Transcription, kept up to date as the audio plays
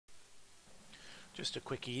Just a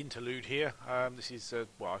quickie interlude here. This is,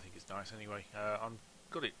 well, I think it's nice anyway. I've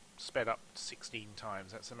got it sped up 16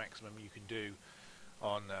 times. That's the maximum you can do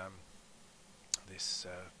on this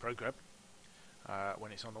program.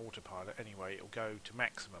 When it's on autopilot anyway, it'll go to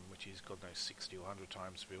maximum, which is God knows 60 or 100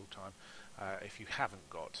 times real time. If you haven't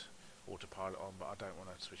got autopilot on, but I don't want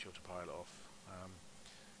to switch autopilot off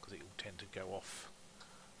because it will tend to go off.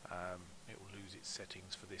 It will lose its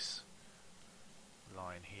settings for this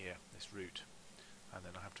line here, this route, and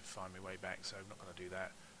then I have to find my way back, so I'm not going to do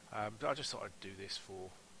that. But I just thought I'd do this for,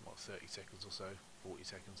 what, 30 seconds or so, 40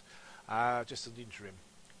 seconds, just an interim.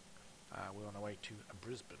 We're on our way to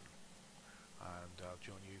Brisbane, and I'll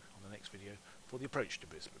join you on the next video for the approach to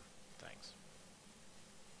Brisbane. Thanks.